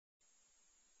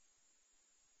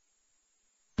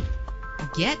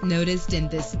Get noticed in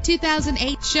this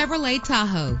 2008 Chevrolet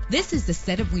Tahoe. This is the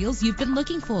set of wheels you've been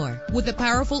looking for, with a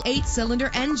powerful 8-cylinder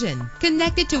engine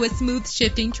connected to a smooth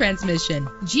shifting transmission.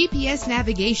 GPS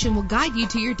navigation will guide you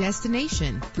to your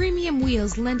destination. Premium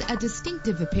wheels lend a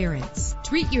distinctive appearance.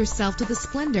 Treat yourself to the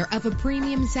splendor of a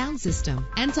premium sound system.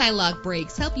 Anti-lock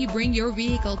brakes help you bring your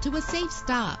vehicle to a safe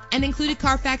stop. An included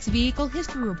Carfax Vehicle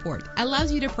History Report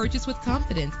allows you to purchase with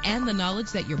confidence and the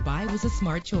knowledge that your buy was a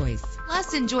smart choice.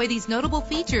 Plus, enjoy these notable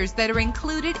features that are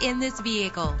included in this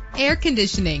vehicle: air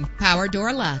conditioning, power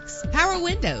door locks, power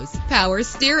windows, power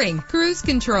steering, cruise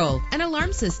control, an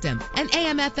alarm system, an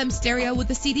AM/FM stereo with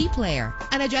a CD player,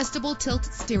 an adjustable tilt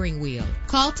steering wheel.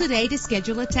 Call today to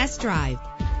schedule a test drive.